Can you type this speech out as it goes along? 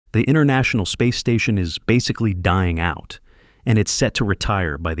The International Space Station is basically dying out, and it's set to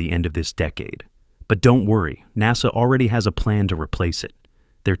retire by the end of this decade. But don't worry, NASA already has a plan to replace it.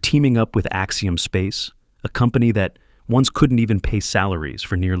 They're teaming up with Axiom Space, a company that once couldn't even pay salaries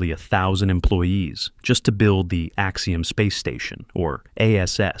for nearly 1,000 employees just to build the Axiom Space Station, or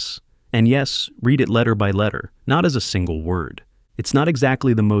A.S.S. And yes, read it letter by letter, not as a single word. It's not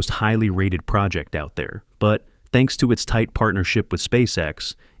exactly the most highly rated project out there, but thanks to its tight partnership with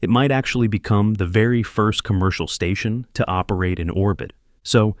SpaceX, it might actually become the very first commercial station to operate in orbit.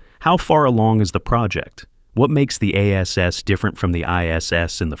 So, how far along is the project? What makes the A.S.S. different from the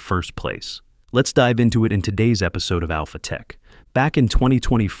ISS in the first place? Let's dive into it in today's episode of Alpha Tech. Back in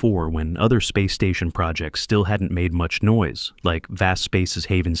 2024, when other space station projects still hadn't made much noise, like Vast Space's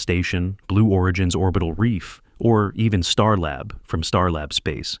Haven Station, Blue Origin's Orbital Reef, or even Starlab from Starlab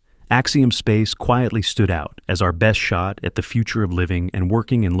Space, Axiom Space quietly stood out as our best shot at the future of living and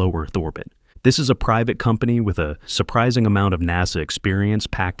working in low Earth orbit. This is a private company with a surprising amount of NASA experience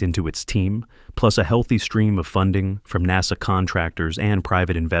packed into its team, plus a healthy stream of funding from NASA contractors and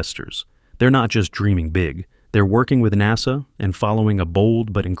private investors. They're not just dreaming big, they're working with NASA and following a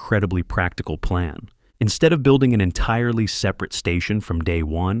bold but incredibly practical plan. Instead of building an entirely separate station from day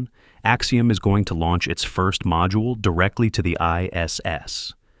one, Axiom is going to launch its first module directly to the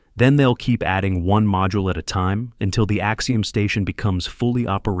ISS. Then they'll keep adding one module at a time until the Axiom station becomes fully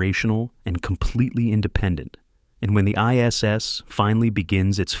operational and completely independent. And when the ISS finally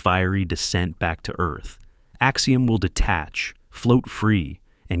begins its fiery descent back to Earth, Axiom will detach, float free,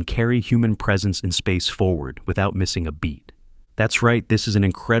 and carry human presence in space forward without missing a beat. That's right, this is an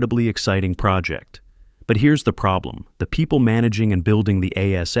incredibly exciting project. But here's the problem. The people managing and building the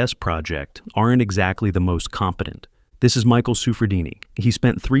A.S.S. project aren't exactly the most competent. This is Michael Suffredini. He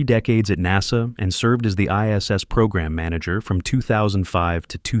spent 3 decades at NASA and served as the ISS program manager from 2005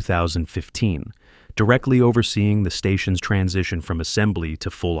 to 2015, directly overseeing the station's transition from assembly to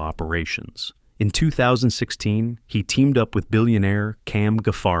full operations. In 2016, he teamed up with billionaire Cam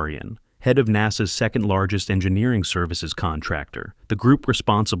Ghaffarian, head of NASA's second-largest engineering services contractor, the group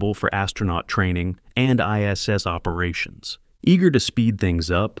responsible for astronaut training and ISS operations. Eager to speed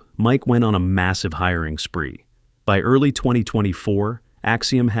things up, Mike went on a massive hiring spree. By early 2024,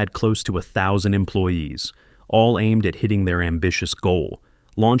 Axiom had close to 1,000 employees, all aimed at hitting their ambitious goal,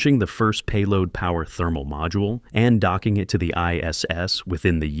 launching the first payload power thermal module and docking it to the ISS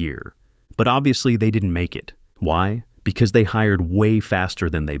within the year. But obviously they didn't make it. Why? Because they hired way faster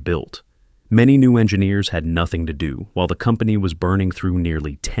than they built. Many new engineers had nothing to do, while the company was burning through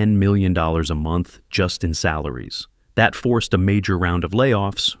nearly $10 million a month just in salaries. That forced a major round of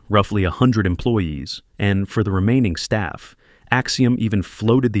layoffs, roughly 100 employees, and for the remaining staff, Axiom even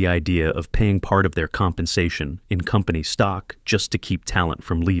floated the idea of paying part of their compensation in company stock just to keep talent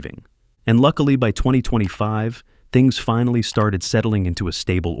from leaving. And luckily by 2025, things finally started settling into a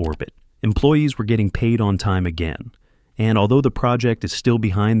stable orbit. Employees were getting paid on time again, and although the project is still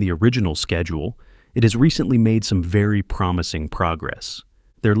behind the original schedule, it has recently made some very promising progress.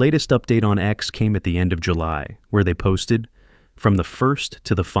 Their latest update on X came at the end of July, where they posted, "From the first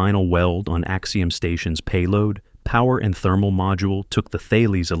to the final weld on Axiom Station's payload, power and thermal module took the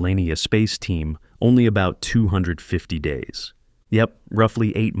Thales Alenia space team only about 250 days. Yep,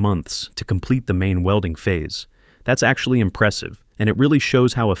 roughly 8 months to complete the main welding phase. That's actually impressive, and it really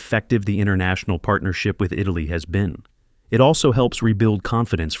shows how effective the international partnership with Italy has been. It also helps rebuild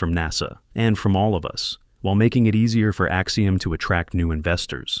confidence from NASA and from all of us, while making it easier for Axiom to attract new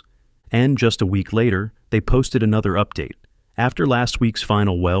investors." And just a week later, they posted another update. After last week's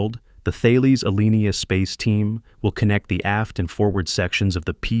final weld, the Thales Alenia space team will connect the aft and forward sections of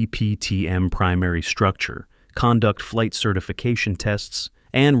the PPTM primary structure, conduct flight certification tests,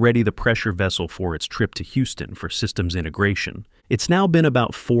 and ready the pressure vessel for its trip to Houston for systems integration. It's now been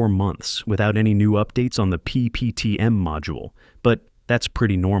about 4 months without any new updates on the PPTM module, but that's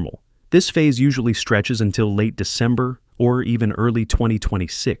pretty normal. This phase usually stretches until late December or even early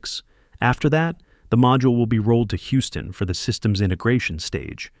 2026. After that, the module will be rolled to Houston for the systems integration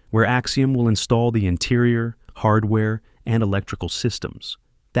stage, where Axiom will install the interior, hardware, and electrical systems.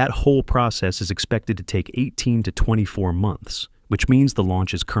 That whole process is expected to take 18 to 24 months, which means the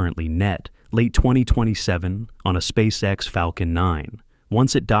launch is currently net, late 2027 on a SpaceX Falcon 9.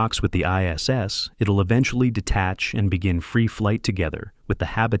 Once it docks with the ISS, it'll eventually detach and begin free flight together with the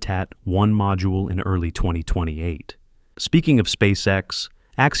Habitat 1 module in early 2028. Speaking of SpaceX,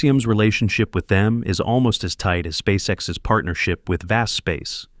 Axiom's relationship with them is almost as tight as SpaceX's partnership with Vast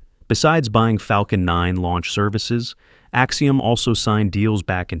Space. Besides buying Falcon 9 launch services, Axiom also signed deals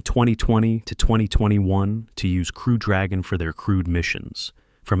back in 2020 to 2021 to use Crew Dragon for their crewed missions.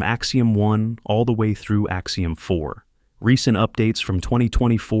 from Axiom 1 all the way through Axiom 4. Recent updates from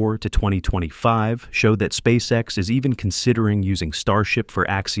 2024 to 2025 show that SpaceX is even considering using Starship for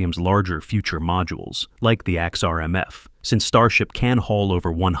Axiom's larger future modules, like the XRMF, since Starship can haul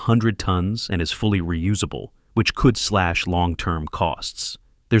over 100 tons and is fully reusable, which could slash long-term costs.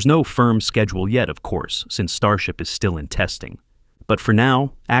 There's no firm schedule yet, of course, since Starship is still in testing. But for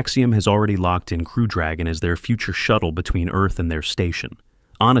now, Axiom has already locked in Crew Dragon as their future shuttle between Earth and their station.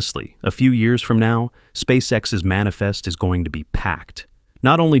 Honestly, a few years from now, SpaceX's manifest is going to be packed.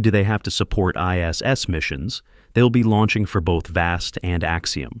 Not only do they have to support ISS missions, they'll be launching for both VAST and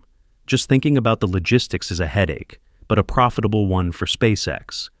Axiom. Just thinking about the logistics is a headache, but a profitable one for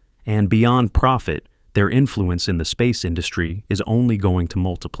SpaceX. And beyond profit, their influence in the space industry is only going to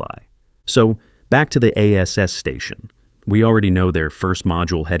multiply. So, back to the A.S.S. station. We already know their first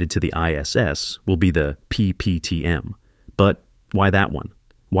module headed to the ISS will be the PPTM. But why that one?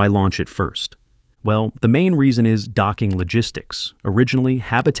 Why launch it first? Well, the main reason is docking logistics. Originally,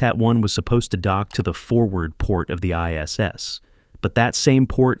 Habitat 1 was supposed to dock to the forward port of the ISS, but that same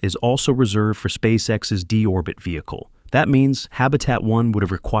port is also reserved for SpaceX's deorbit vehicle. That means Habitat 1 would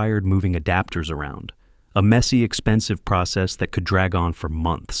have required moving adapters around, a messy, expensive process that could drag on for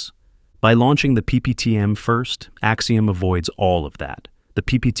months. By launching the PPTM first, Axiom avoids all of that. The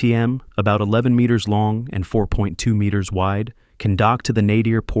PPTM, about 11 meters long and 4.2 meters wide, can dock to the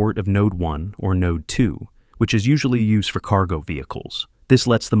nadir port of Node 1 or Node 2, which is usually used for cargo vehicles. This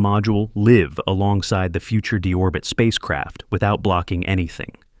lets the module live alongside the future deorbit spacecraft without blocking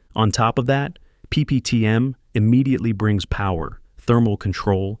anything. On top of that, PPTM immediately brings power, thermal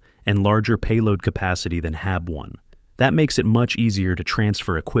control, and larger payload capacity than HAB-1. That makes it much easier to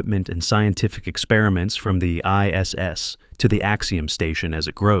transfer equipment and scientific experiments from the ISS to the Axiom station as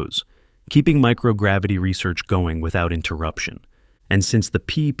it grows, keeping microgravity research going without interruption. And since the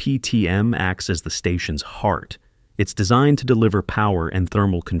PPTM acts as the station's heart, it's designed to deliver power and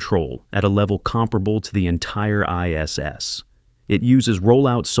thermal control at a level comparable to the entire ISS. It uses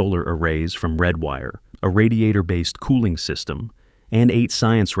rollout solar arrays from Redwire, a radiator-based cooling system, and 8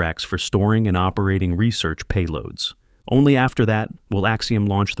 science racks for storing and operating research payloads. Only after that will Axiom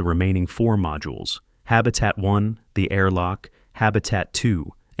launch the remaining 4 modules: Habitat 1, the airlock, Habitat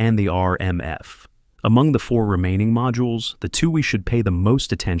 2, and the RMF. Among the 4 remaining modules, the 2 we should pay the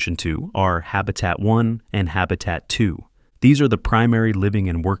most attention to are Habitat 1 and Habitat 2. These are the primary living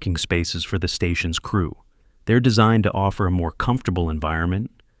and working spaces for the station's crew. They're designed to offer a more comfortable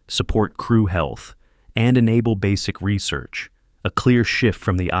environment, support crew health, and enable basic research, a clear shift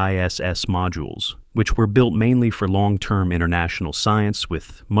from the ISS modules, which were built mainly for long-term international science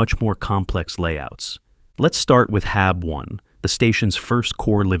with much more complex layouts. Let's start with HAB-1, the station's first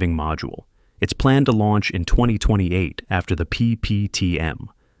core living module. It's planned to launch in 2028 after the PPTM.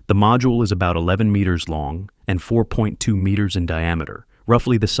 The module is about 11 meters long and 4.2 meters in diameter,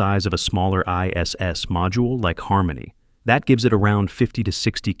 roughly the size of a smaller ISS module like Harmony. That gives it around 50 to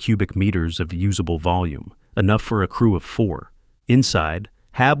 60 cubic meters of usable volume, enough for a crew of 4. Inside,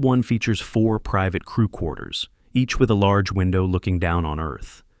 HAB-1 features 4 private crew quarters, each with a large window looking down on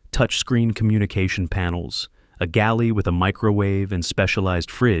Earth, touchscreen communication panels, a galley with a microwave and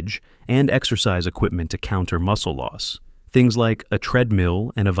specialized fridge, and exercise equipment to counter muscle loss. Things like a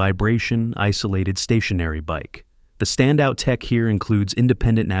treadmill and a vibration-isolated stationary bike. The standout tech here includes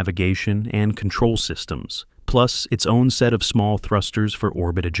independent navigation and control systems, plus its own set of small thrusters for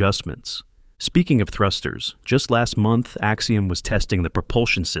orbit adjustments. Speaking of thrusters, just last month, Axiom was testing the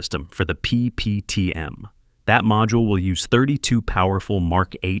propulsion system for the PPTM. That module will use 32 powerful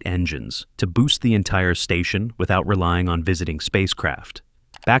Mark 8 engines to boost the entire station without relying on visiting spacecraft.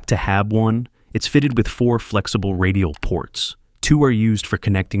 Back to HAB-1, it's fitted with 4 flexible radial ports. 2 are used for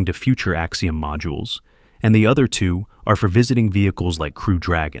connecting to future Axiom modules, and the other 2 are for visiting vehicles like Crew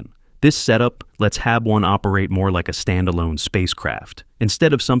Dragon. This setup lets HAB-1 operate more like a standalone spacecraft,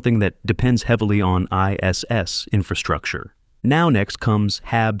 instead of something that depends heavily on ISS infrastructure. Now next comes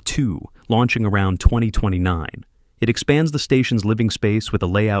HAB-2, launching around 2029. It expands the station's living space with a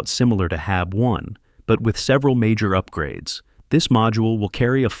layout similar to HAB-1, but with several major upgrades. This module will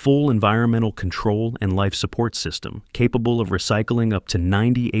carry a full environmental control and life support system, capable of recycling up to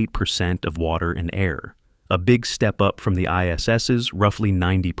 98% of water and air, a big step up from the ISS's roughly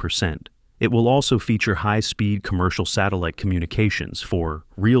 90%. It will also feature high-speed commercial satellite communications for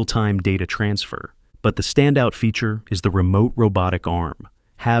real-time data transfer. But the standout feature is the remote robotic arm.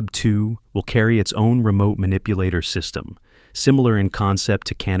 HAB-2 will carry its own remote manipulator system, similar in concept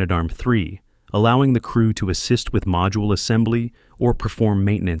to Canadarm3, allowing the crew to assist with module assembly or perform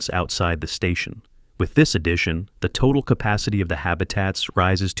maintenance outside the station. With this addition, the total capacity of the habitats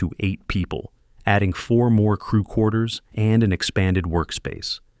rises to 8 people, adding 4 more crew quarters and an expanded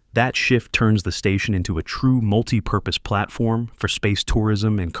workspace. That shift turns the station into a true multi-purpose platform for space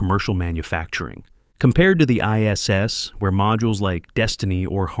tourism and commercial manufacturing. Compared to the ISS, where modules like Destiny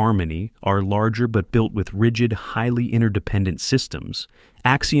or Harmony are larger but built with rigid, highly interdependent systems,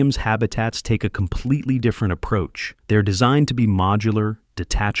 Axiom's habitats take a completely different approach. They're designed to be modular,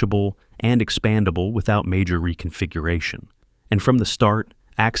 detachable, and expandable without major reconfiguration. And from the start,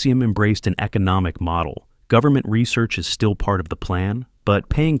 Axiom embraced an economic model. Government research is still part of the plan, but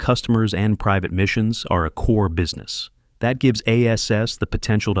paying customers and private missions are a core business. That gives A.S.S. the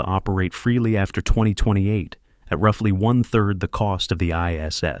potential to operate freely after 2028 at roughly 1/3 the cost of the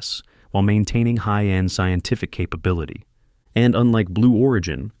ISS, while maintaining high-end scientific capability. And unlike Blue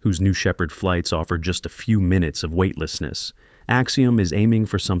Origin, whose New Shepard flights offer just a few minutes of weightlessness, Axiom is aiming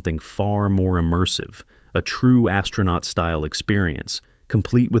for something far more immersive, a true astronaut-style experience,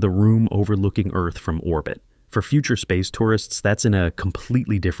 complete with a room overlooking Earth from orbit. For future space tourists, that's in a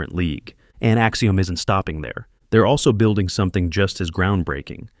completely different league, and Axiom isn't stopping there. They're also building something just as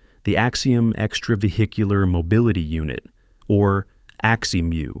groundbreaking, the Axiom Extravehicular Mobility Unit, or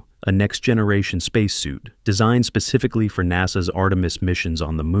AXIMU, a next-generation spacesuit designed specifically for NASA's Artemis missions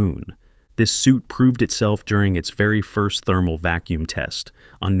on the Moon. This suit proved itself during its very first thermal vacuum test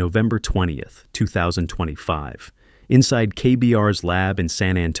on November 20th, 2025, inside KBR's lab in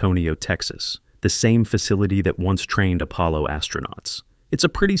San Antonio, Texas, the same facility that once trained Apollo astronauts. It's a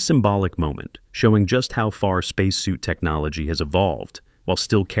pretty symbolic moment, showing just how far spacesuit technology has evolved, while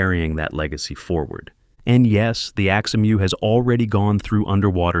still carrying that legacy forward. And yes, the AXIMU has already gone through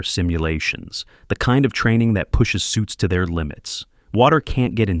underwater simulations, the kind of training that pushes suits to their limits. Water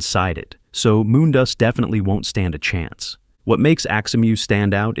can't get inside it, so moon dust definitely won't stand a chance. What makes AXIMU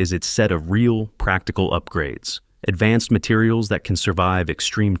stand out is its set of real, practical upgrades. Advanced materials that can survive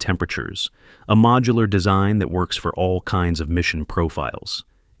extreme temperatures, a modular design that works for all kinds of mission profiles,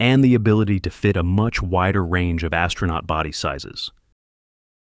 and the ability to fit a much wider range of astronaut body sizes.